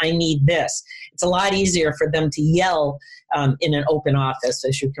this? I need this. It's a lot easier for them to yell in an open office,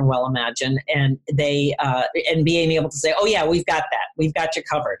 as you can well imagine, and they and being able to say, "Oh yeah, we've got that. We've got you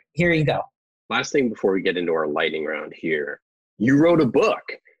covered. Here you go." Last thing before we get into our lightning round here, you wrote a book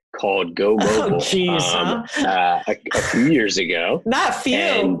called Go Mobile a few years ago. Not few,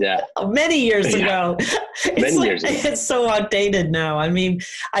 and, many years ago. It's so outdated now. I mean,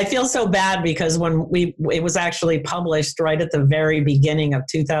 I feel so bad because when it was actually published right at the very beginning of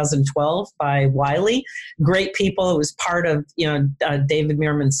 2012 by Wiley. Great people. It was part of David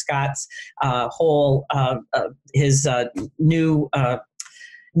Meerman Scott's whole his new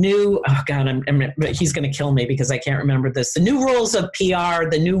he's going to kill me because I can't remember this. The new rules of PR,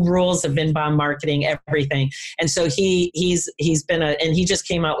 the new rules of inbound marketing, everything. And so he's been and he just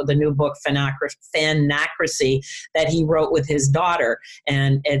came out with a new book, Fanacracy, that he wrote with his daughter.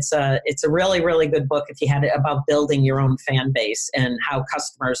 And it's a really, really good book if you had it about building your own fan base and how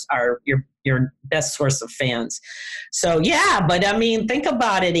customers are your best source of fans. So yeah, but I mean, think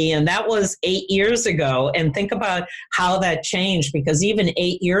about it, Ian, that was 8 years ago, and think about how that changed, because even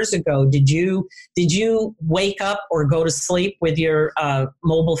 8 years ago, did you wake up or go to sleep with your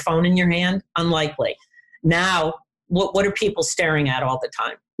mobile phone in your hand? Unlikely. Now, what are people staring at all the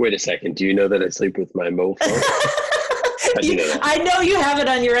time? Wait a second. Do you know that I sleep with my mobile phone? I know you have it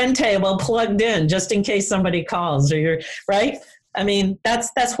on your end table plugged in just in case somebody calls, or you're right. I mean,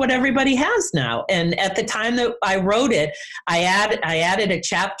 that's what everybody has now. And at the time that I wrote it, I added a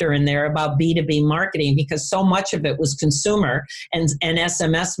chapter in there about B2B marketing, because so much of it was consumer and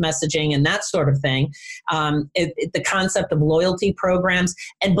SMS messaging and that sort of thing. The concept of loyalty programs.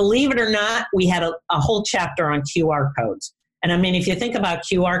 And believe it or not, we had a whole chapter on QR codes. And I mean, if you think about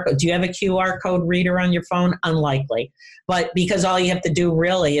QR code, do you have a QR code reader on your phone? Unlikely. But because all you have to do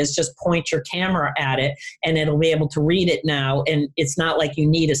really is just point your camera at it and it'll be able to read it now. And it's not like you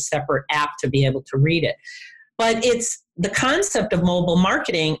need a separate app to be able to read it. But it's the concept of mobile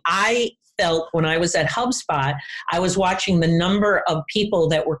marketing. I felt when I was at HubSpot, I was watching the number of people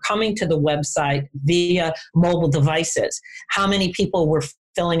that were coming to the website via mobile devices. How many people were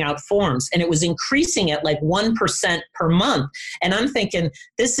filling out forms, and it was increasing at like 1% per month. And I'm thinking,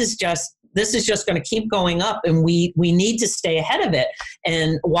 this is just going to keep going up, and we need to stay ahead of it.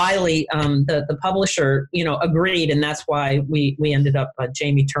 And Wiley, the publisher, agreed, and that's why we ended up,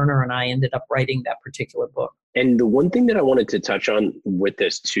 Jamie Turner and I ended up writing that particular book. And the one thing that I wanted to touch on with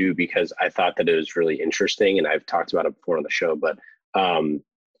this too, because I thought that it was really interesting, and I've talked about it before on the show, but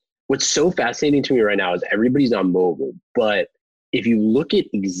what's so fascinating to me right now is everybody's on mobile, but if you look at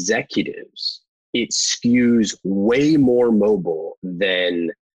executives, it skews way more mobile than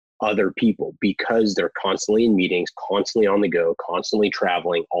other people, because they're constantly in meetings, constantly on the go, constantly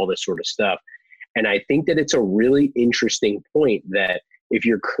traveling, all this sort of stuff. And I think that it's a really interesting point that if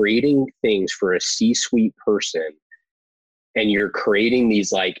you're creating things for a C-suite person and you're creating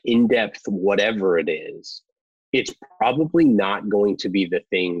these like in-depth whatever it is, it's probably not going to be the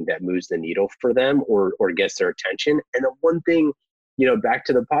thing that moves the needle for them or gets their attention. And the one thing, back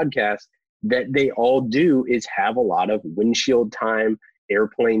to the podcast, that they all do is have a lot of windshield time,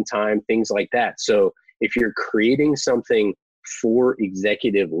 airplane time, things like that. So if you're creating something for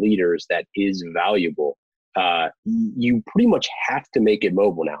executive leaders that is valuable, you pretty much have to make it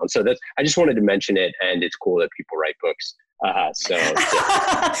mobile now. And so I just wanted to mention it, and it's cool that people write books.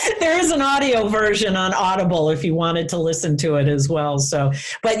 There is an audio version on Audible if you wanted to listen to it as well. So,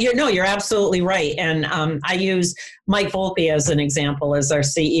 but you're absolutely right. And I use Mike Volpe as an example as our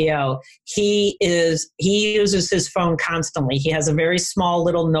CEO. He uses his phone constantly. He has a very small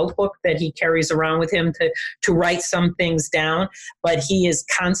little notebook that he carries around with him to write some things down, but he is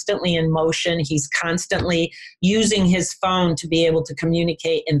constantly in motion. He's constantly using his phone to be able to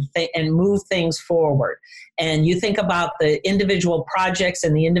communicate and move things forward. And you think about the individual projects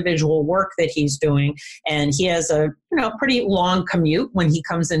and the individual work that he's doing, and he has a pretty long commute when he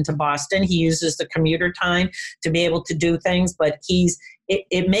comes into Boston. He uses the commuter time to be able to do things, but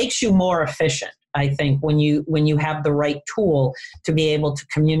it makes you more efficient, I think, when you have the right tool to be able to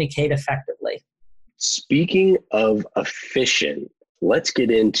communicate effectively. Speaking of efficient, let's get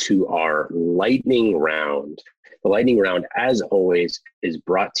into our lightning round. The lightning round, as always, is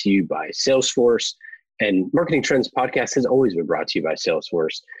brought to you by Salesforce. And Marketing Trends Podcast has always been brought to you by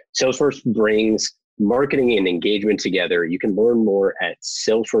Salesforce. Salesforce brings marketing and engagement together. You can learn more at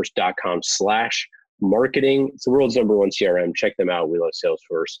salesforce.com/marketing. It's the world's #1 CRM. Check them out. We love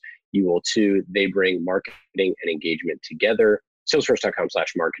Salesforce. You will too. They bring marketing and engagement together.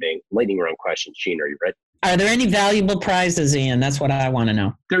 Salesforce.com/marketing. Lightning round questions. Gene, are you ready? Are there any valuable prizes, Ian? That's what I want to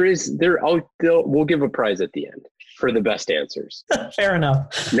know. We'll give a prize at the end for the best answers. Fair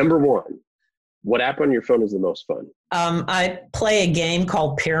enough. Number 1. What app on your phone is the most fun? I play a game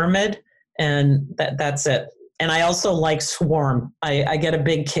called Pyramid, and that's it. And I also like Swarm. I get a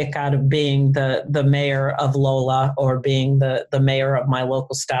big kick out of being the mayor of Lola or being the mayor of my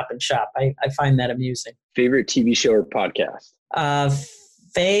local Stop and Shop. I find that amusing. Favorite TV show or podcast?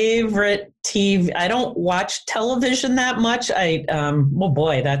 Favorite TV. I don't watch television that much.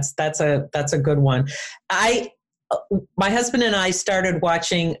 That's a good one. My husband and I started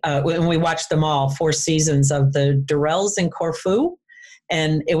watching, when we watched them all, 4 seasons of the Durrells in Corfu.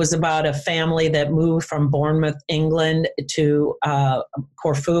 And it was about a family that moved from Bournemouth, England to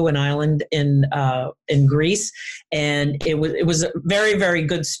Corfu, an island in Greece. And it was a very, very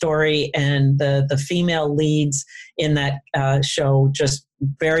good story. And the female leads in that show, just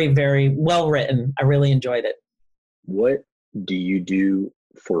very, very well written. I really enjoyed it. What do you do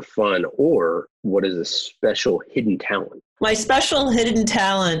for fun, or what is a special hidden talent? My special hidden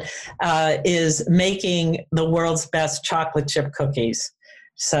talent is making the world's best chocolate chip cookies.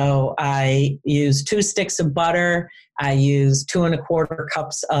 So I use 2 sticks of butter. I use 2 1/4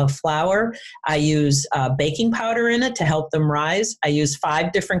 cups of flour. I use baking powder in it to help them rise. I use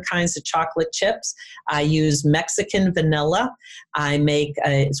 5 different kinds of chocolate chips. I use Mexican vanilla. I make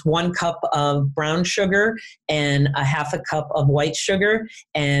it's 1 cup of brown sugar and a 1/2 cup of white sugar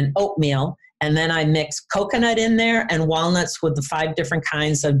and oatmeal. And then I mix coconut in there and walnuts with the 5 different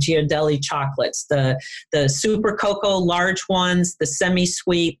kinds of Ghirardelli chocolates, the super cocoa large ones, the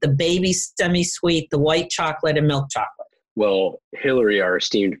semi-sweet, the baby semi-sweet, the white chocolate, and milk chocolate. Well, Hillary, our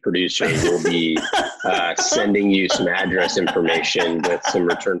esteemed producer, will be sending you some address information with some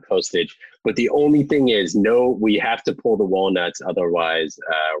return postage. But the only thing is, no, we have to pull the walnuts. Otherwise,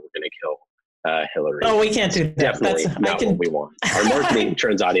 we're going to kill Hillary. Oh, we can't do that. Definitely not what we want. Our marketing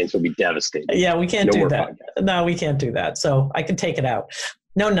trends audience will be devastated. Yeah, we can't do that. Podcast. No, we can't do that. So I can take it out.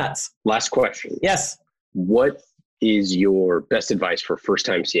 No nuts. Last question. Yes. What is your best advice for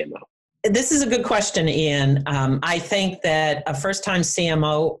first-time CMO? This is a good question, Ian. I think that a first-time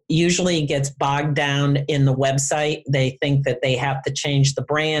CMO usually gets bogged down in the website. They think that they have to change the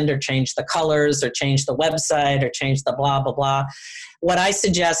brand or change the colors or change the website or change the blah, blah, blah. What I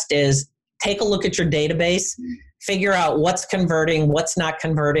suggest is take a look at your database, figure out what's converting, what's not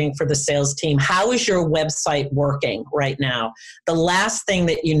converting for the sales team. How is your website working right now? The last thing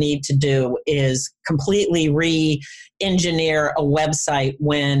that you need to do is completely re-engineer a website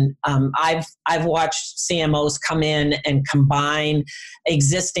when I've watched CMOs come in and combine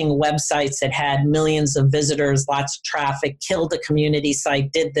existing websites that had millions of visitors, lots of traffic, killed a community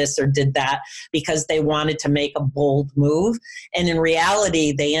site, did this or did that because they wanted to make a bold move. And in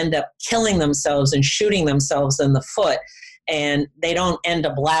reality, they end up killing themselves and shooting themselves in the foot. And they don't end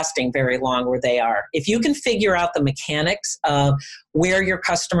up lasting very long where they are. If you can figure out the mechanics of where your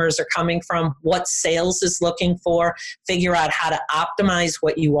customers are coming from, what sales is looking for, figure out how to optimize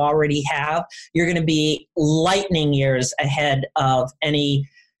what you already have, you're going to be lightning years ahead of any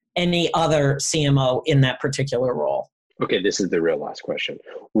other CMO in that particular role. Okay, this is the real last question.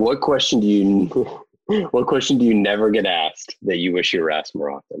 What question do you never get asked that you wish you were asked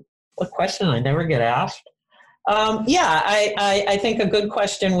more often? What question I never get asked? I think a good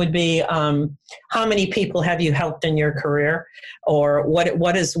question would be, how many people have you helped in your career? Or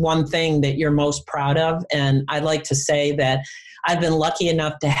what is one thing that you're most proud of? And I'd like to say that I've been lucky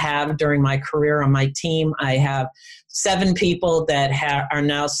enough to have during my career on my team, I have 7 people that are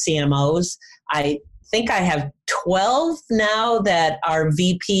now CMOs. I think I have 12 now that are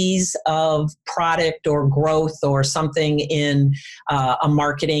VPs of product or growth or something in a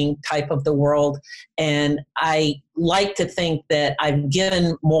marketing type of the world. And I like to think that I've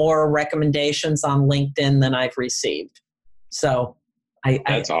given more recommendations on LinkedIn than I've received. So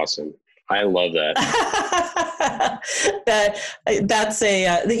that's awesome. I love that. That's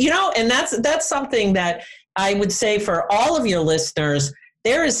that's something that I would say for all of your listeners.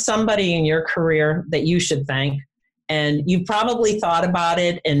 There is somebody in your career that you should thank, and you've probably thought about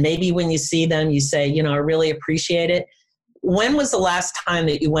it, and maybe when you see them, you say, I really appreciate it. When was the last time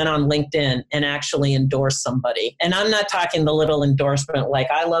that you went on LinkedIn and actually endorsed somebody? And I'm not talking the little endorsement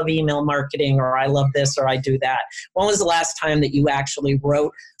like, I love email marketing, or I love this, or I do that. When was the last time that you actually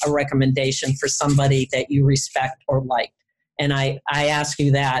wrote a recommendation for somebody that you respect or liked? And I ask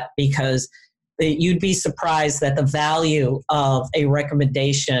you that because you'd be surprised that the value of a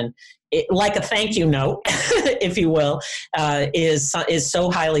recommendation, like a thank you note, if you will, is so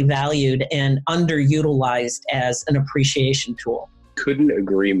highly valued and underutilized as an appreciation tool. Couldn't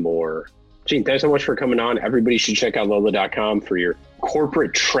agree more. Gene, thanks so much for coming on. Everybody should check out Lola.com for your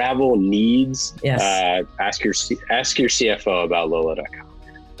corporate travel needs. Yes. Ask your CFO about Lola.com.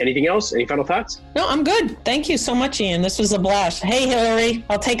 Anything else? Any final thoughts? No, I'm good. Thank you so much, Ian. This was a blast. Hey, Hillary,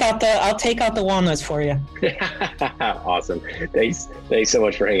 I'll take out the walnuts for you. Awesome. Thanks so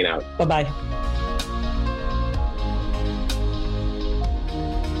much for hanging out. Bye-bye.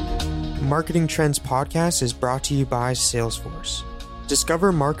 Marketing Trends Podcast is brought to you by Salesforce.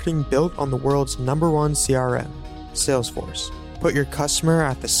 Discover marketing built on the world's #1 CRM, Salesforce. Put your customer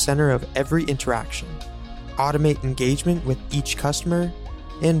at the center of every interaction. Automate engagement with each customer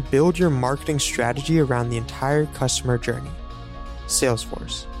and build your marketing strategy around the entire customer journey.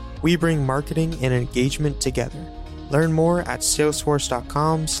 Salesforce. We bring marketing and engagement together. Learn more at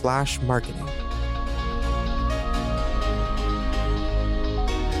salesforce.com/marketing.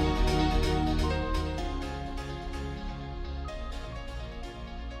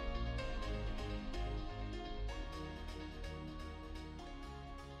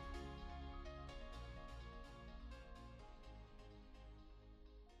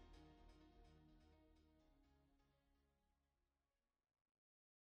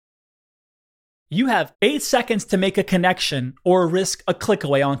 You have 8 seconds to make a connection or risk a click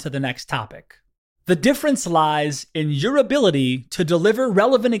away onto the next topic. The difference lies in your ability to deliver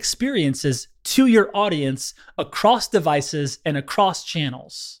relevant experiences to your audience across devices and across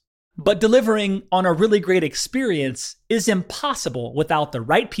channels. But delivering on a really great experience is impossible without the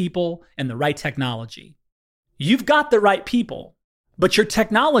right people and the right technology. You've got the right people, but your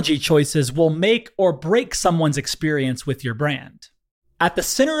technology choices will make or break someone's experience with your brand. At the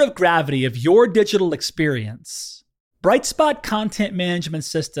center of gravity of your digital experience, Brightspot Content Management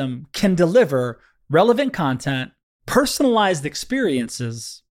System can deliver relevant content, personalized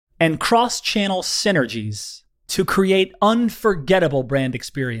experiences, and cross-channel synergies to create unforgettable brand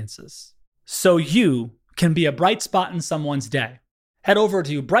experiences, so you can be a bright spot in someone's day. Head over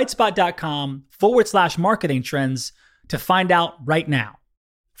to brightspot.com/marketing trends to find out right now.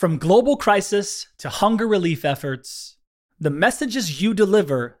 From global crisis to hunger relief efforts, the messages you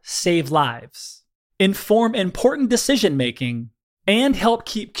deliver save lives, inform important decision-making, and help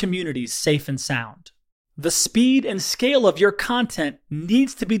keep communities safe and sound. The speed and scale of your content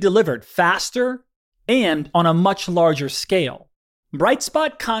needs to be delivered faster and on a much larger scale.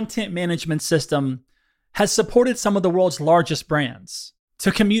 Brightspot Content Management System has supported some of the world's largest brands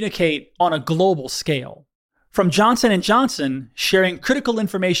to communicate on a global scale. From Johnson & Johnson sharing critical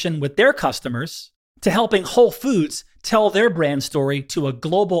information with their customers to helping Whole Foods tell their brand story to a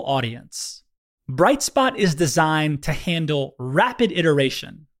global audience. Brightspot is designed to handle rapid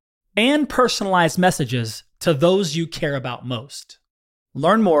iteration and personalized messages to those you care about most.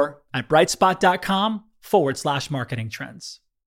 Learn more at brightspot.com/marketing trends.